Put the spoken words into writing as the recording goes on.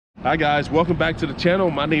Hi guys, welcome back to the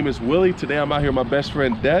channel. My name is Willie. Today I'm out here with my best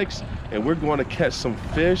friend Dex, and we're going to catch some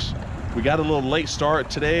fish. We got a little late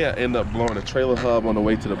start today. I ended up blowing a trailer hub on the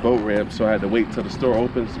way to the boat ramp, so I had to wait till the store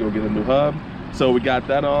opens to go get a new hub. So we got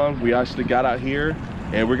that on. We actually got out here,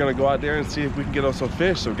 and we're gonna go out there and see if we can get on some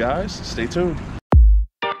fish. So guys, stay tuned.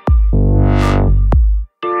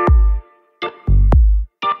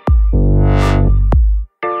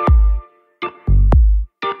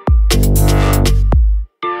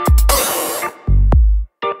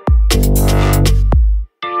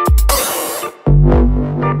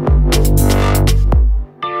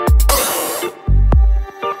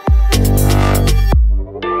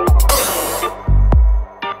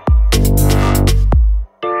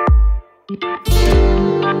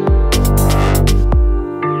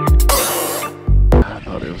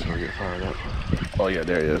 Oh yeah,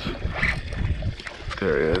 there he is.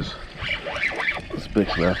 There he is. It's a big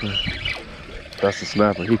snapper. That's the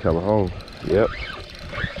snapper. He coming home. Yep.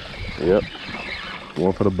 Yep.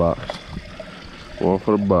 One for the box. One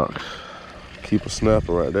for the box. Keep a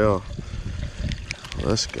snapper right there.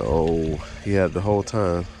 Let's go. He had the whole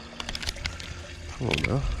time. Come on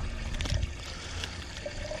now.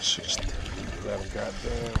 Let him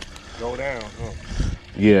goddamn go down, huh?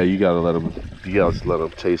 Yeah, you gotta let him. You gotta just let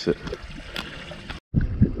him chase it.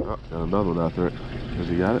 Oh, got another one after it. Has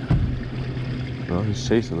he got it? No, he's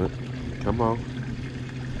chasing it. Come on.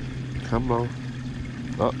 Come on.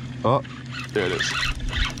 Oh, oh. There it is.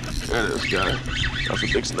 There it is, guy. That's a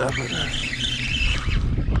big snapper.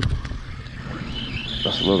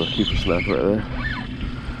 That's another keeper snapper right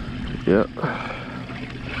there. Yep.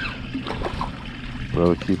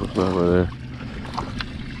 Another keeper snapper right there.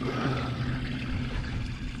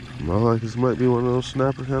 I like this might be one of those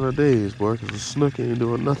snapper kind of days, boy, because the snook ain't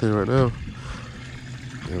doing nothing right now.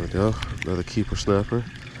 There we go. Another keeper snapper.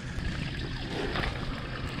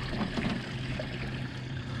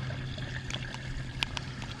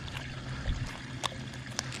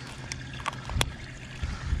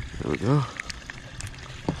 There we go.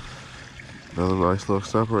 Another nice little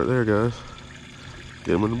snapper right there, guys.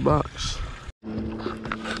 Get him in the box.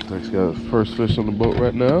 Next got his first fish on the boat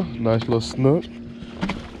right now. Nice little snook.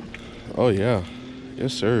 Oh yeah.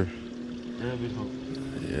 Yes, sir.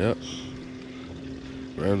 Yep.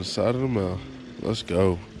 Right on the side of the mouth. Let's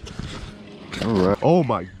go. All right. Oh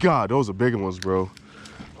my God, those are bigger ones, bro.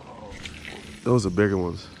 Those are bigger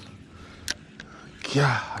ones.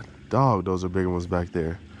 God, dog, those are bigger ones back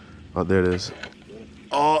there. Oh, there it is.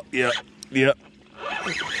 Oh, yeah, yeah.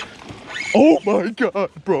 Oh my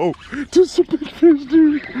God, bro. This is a big fish,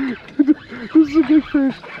 dude. This is a big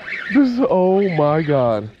fish. This is, oh my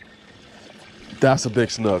God. That's a big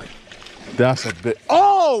snook. That's a big,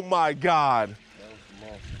 oh my God.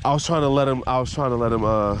 I was trying to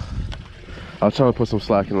put some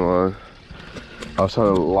slack in the line. I was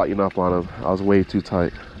trying to lighten up on him. I was way too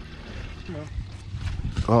tight.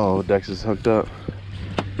 Oh, Dex is hooked up.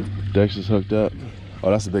 Dex is hooked up. Oh,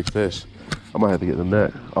 that's a big fish. I might have to get the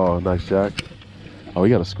net. Oh, nice jack. Oh, he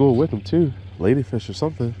got a school with him too. Ladyfish or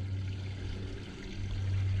something.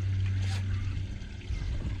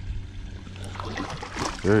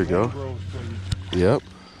 There you go. Yep.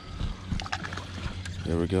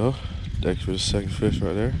 There we go. Dex for the second fish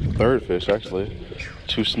right there. Third fish, actually.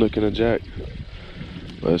 2 snook and a jack.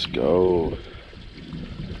 Let's go.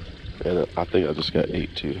 And I think I just got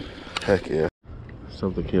 8 too. Heck yeah.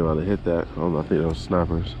 Something came out and hit that. I don't know, I think those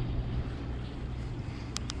snappers.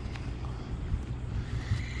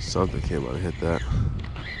 Something came out and hit that.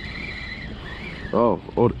 Oh,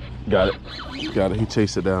 got it. Got it. He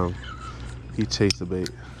chased it down. He chased the bait.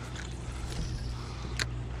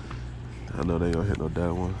 I know they ain't gonna hit no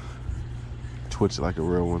dead one. Twitch it like a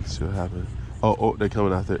real one, see what happens. Oh, they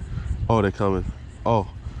coming out there. Oh, they coming. Oh,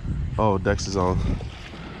 Dex is on.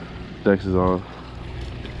 Dex is on.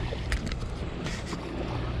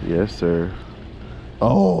 Yes, sir.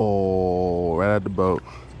 Oh, right at the boat.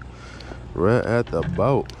 Right at the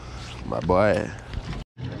boat, my boy.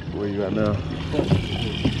 Where you at now?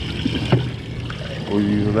 What are you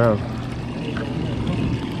using now?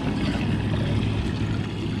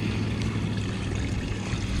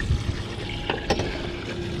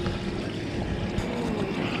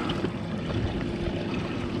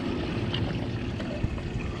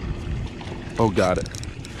 Oh, got it.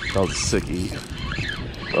 That was a sick eat.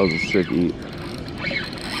 That was a sick eat.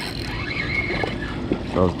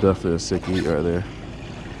 That was definitely a sick eat right there.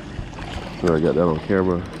 I got that on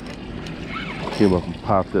camera. Came up and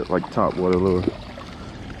popped it like top water lure.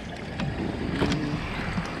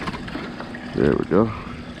 There we go.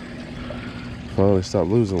 Finally stopped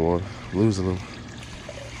losing them.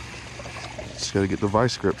 just gotta get the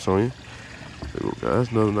vice grips on you. There we go, guys.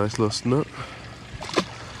 Another nice little snook.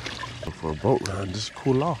 For a boat run, just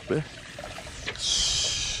cool off, man.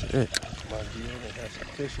 Shit. My deal has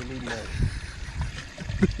officially met.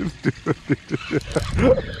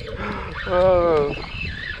 Oh.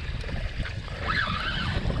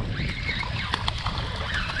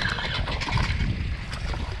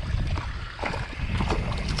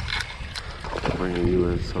 Bringing you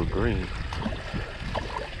in so green.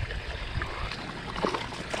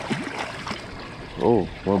 Oh,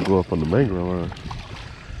 one blew up on the mangrove line.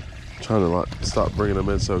 Trying to like stop bringing them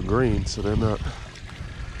in so green so they're not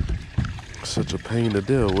such a pain to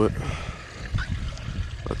deal with.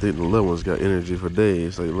 I think the little ones got energy for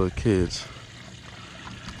days, like little kids.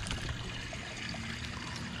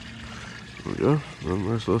 There we go, another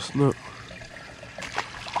nice little snook.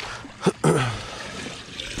 Oh,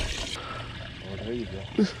 there you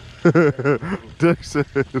go. Dick said,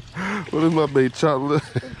 what is my bait, chocolate?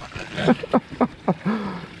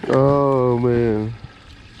 Oh man.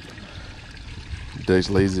 Dick's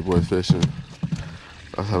lazy boy fishing.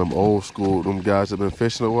 That's how them old school, them guys that been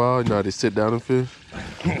fishing a while, you know how they sit down and fish?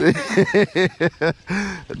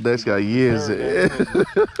 Dick's got years in.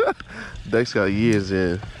 Dick's got years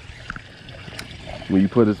in. When you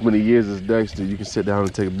put as many years as Dexter, you can sit down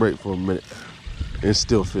and take a break for a minute and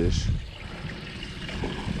still fish.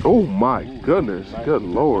 Oh my goodness, good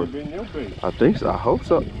lord. I think so, I hope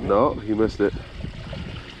so. No, he missed it.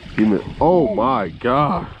 He missed, oh my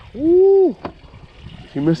God. Woo.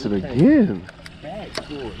 He missed it again.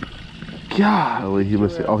 Golly, he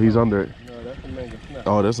missed it. Oh, he's under it.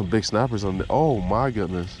 Oh, there's some big snappers on there. Oh my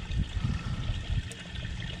goodness.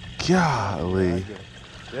 Golly.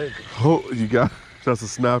 Oh, you got, that's a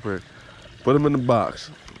snapper. Put him in the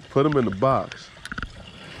box. Put him in the box.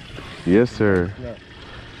 Yes, sir.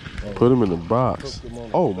 Put him in the box.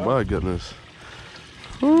 Oh my goodness.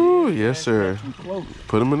 Oh, yes, sir.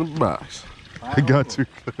 Put him in the box. I got you.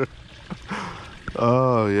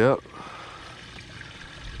 Oh, yep.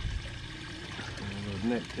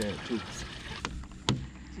 Neck tag too.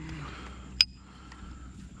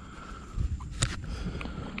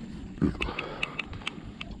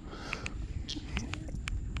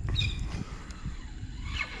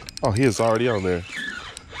 Oh, he is already on there.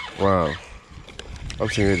 Wow. I'm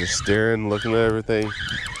sitting here just staring, looking at everything.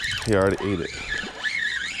 He already ate it.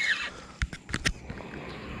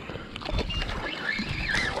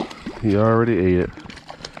 He already ate it.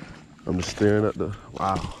 I'm just staring at the,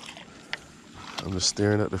 wow. I'm just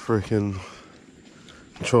staring at the freaking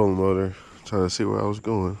trolling motor, trying to see where I was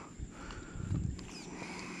going.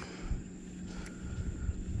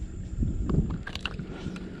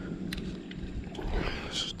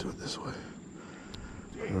 Let's just do it this way.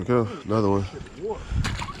 There we go, another one.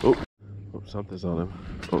 Oh, oh, something's on him.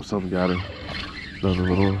 Oh, something got him. Another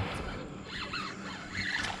little one.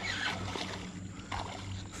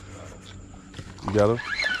 You got him?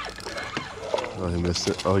 Oh, he missed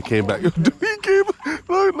it. Oh, he came back. He came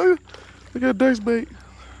back. Look at Dex bait.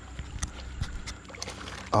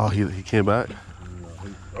 Oh, he came back?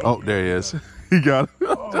 Oh, there he is. He got him.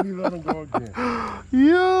 Oh, he let him go again.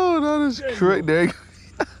 Yo, that is correct. There you go.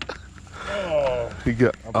 Oh, He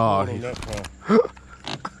got, oh,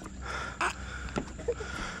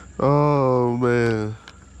 oh, man.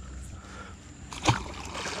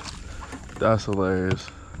 That's hilarious.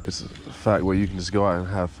 It's a fact where you can just go out and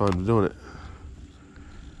have fun doing it.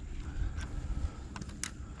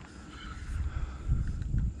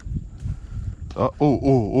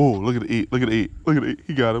 Oh, look at it eat, look at it eat, look at it eat.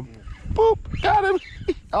 He got him. Boop, got him.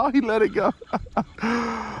 Oh, he let it go.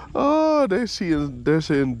 Oh, they're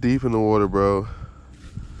sitting deep in the water, bro.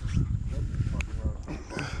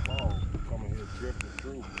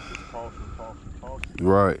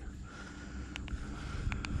 Right.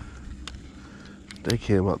 They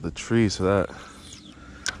came out the tree, so that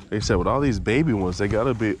they said with all these baby ones, they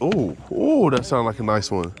gotta be. Oh, that sounded like a nice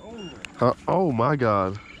one. Huh? Oh my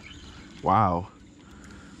God. Wow.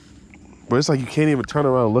 But it's like you can't even turn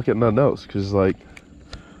around and look at nothing else because like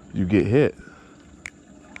you get hit.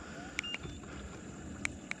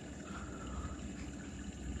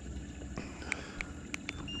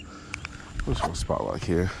 I'm just gonna spot like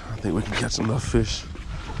here. I think we can catch enough fish.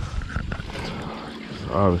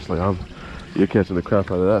 Obviously, you're catching the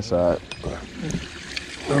crap out of that side.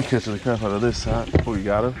 I'm catching the crap out of this side. Oh, you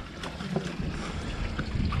got him?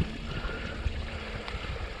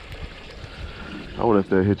 I wonder if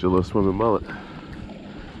they'll hit your little swimming mullet.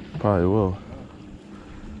 Probably will.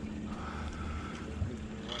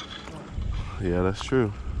 Yeah, that's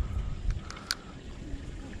true.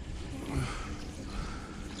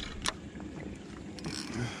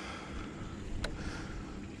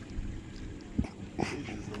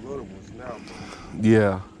 little ones now, bro.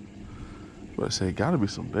 Yeah. But I say, gotta be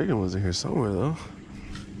some bigger ones in here somewhere, though.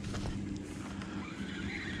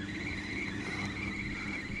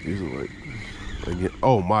 These are like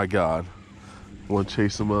oh my God. One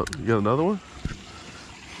chase him up. You got another one?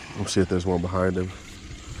 Let's see if there's one behind him.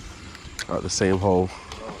 The same hole.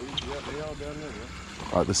 Oh, yeah, they all down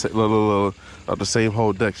there, The same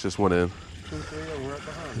hole Dex just went in. 2, 3 of them right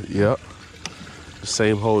behind you. Yep. The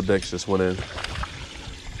same hole Dex just went in.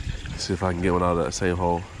 Let's see if I can get one out of that same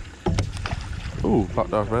hole. Ooh,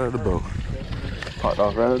 popped off right at the boat. Popped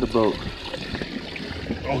off right at the boat.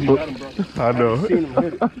 Oh, he got him, bro. I know. I've seen him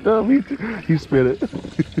hit it. No, me too. He spit it.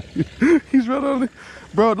 He's right on it.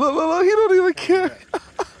 Bro, look, he don't even care.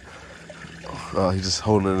 Oh, he's just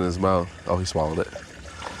holding it in his mouth. Oh, he swallowed it.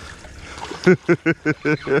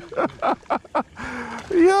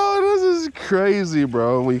 Yo, this is crazy,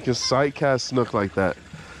 bro. When you can sight cast snook like that,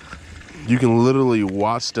 you can literally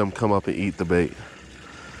watch them come up and eat the bait.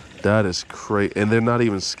 That is crazy. And they're not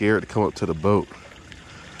even scared to come up to the boat.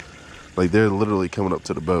 Like, they're literally coming up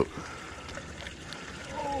to the boat.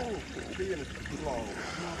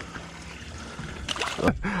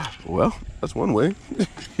 Well, that's one way.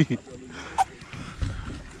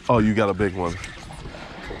 Oh, you got a big one.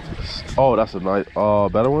 Oh, that's a nice,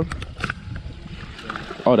 better one?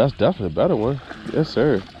 Oh, that's definitely a better one. Yes,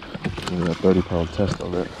 sir. We got a 30-pound test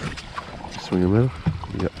on that. Swing him in.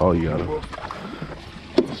 Yeah. Oh, you got him.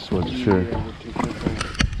 Just wasn't sure.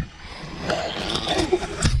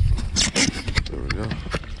 There we go.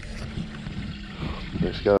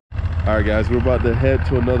 Next guy. All right, guys, we're about to head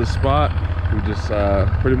to another spot. We just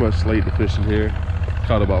pretty much slayed the fishing here.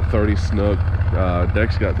 Caught about 30 snook.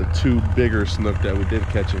 Dex got the 2 bigger snook that we did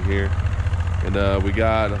catch in here. And we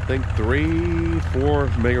got, I think, 3, 4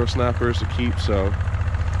 mangrove snappers to keep. So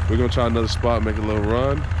we're gonna try another spot, make a little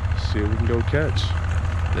run, see if we can go catch.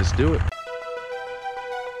 Let's do it.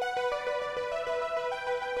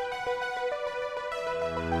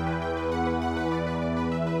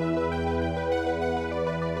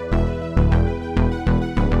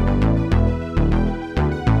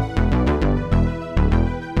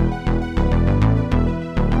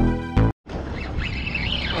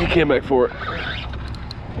 He came back for it.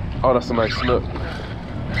 Oh, that's a nice snook.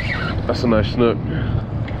 That's a nice snook.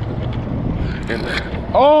 And,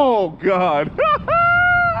 oh God!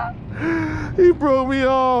 He broke me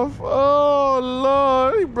off. Oh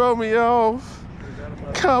Lord, he broke me off.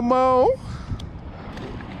 Come on.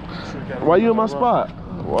 Why you in my spot?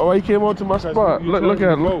 Why you came onto my spot? Look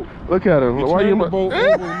at him. Look at him. Why you in my boat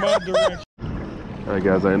over my direction? All right,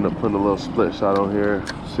 guys. I ended up putting a little split shot on here.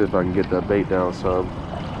 See if I can get that bait down some.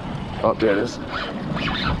 Oh, there it is.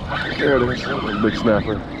 There it is. Big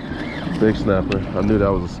snapper. Big snapper. I knew that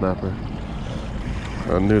was a snapper.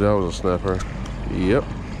 I knew that was a snapper. Yep.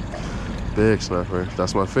 Big snapper.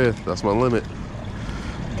 That's my 5th. That's my limit.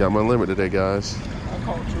 Got my limit today, guys. I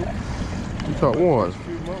caught 2. You caught 1.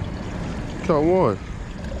 You caught 1.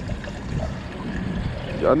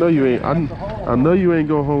 I know you ain't. I know you ain't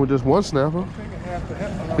going home with just 1 snapper.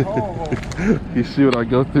 You see what I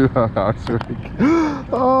go through?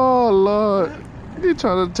 Oh Lord, you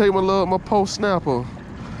trying to take my post snapper?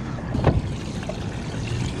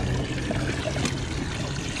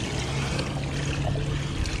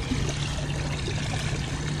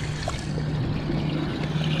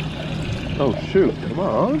 Oh shoot, am I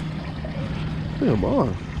on? Yeah, I'm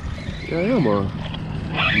on. Yeah, I am on.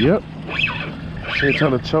 Yep. Ain't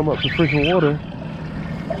trying to chum up the freaking water.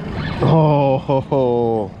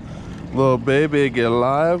 Oh, little baby get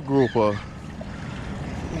live grouper.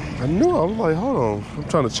 I knew. I was like, hold on. I'm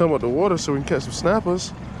trying to chum up the water so we can catch some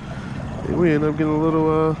snappers. And we end up getting a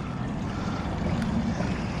little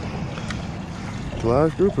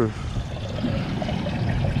live grouper.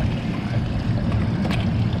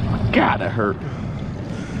 God, that hurt.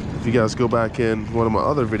 If you guys go back in one of my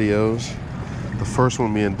other videos, the first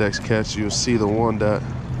one me and Dex catch, you'll see the one that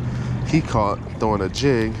he caught throwing a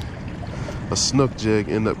jig. A snook jig,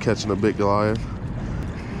 end up catching a big Goliath.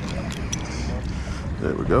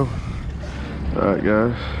 There we go. All right,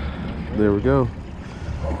 guys. There we go.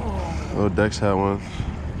 Oh, Dex had one.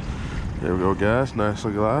 There we go, guys. Nice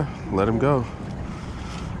little Goliath. Let him go.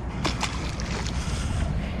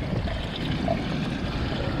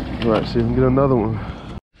 All right, see if we can get another one.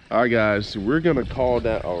 All right, guys. We're gonna call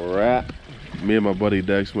that a wrap. Me and my buddy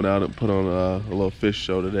Dex went out and put on a little fish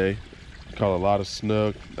show today. Caught a lot of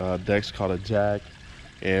snook. Dex caught a jack,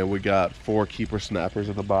 and we got 4 keeper snappers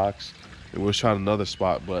in the box. And we're trying another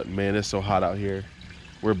spot, but man, it's so hot out here.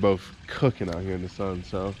 We're both cooking out here in the sun,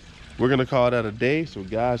 so we're gonna call that a day. So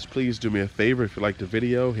guys, please do me a favor. If you like the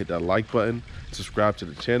video, hit that like button, subscribe to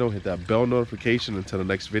the channel, hit that bell notification. Until the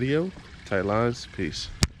next video, tight lines, peace.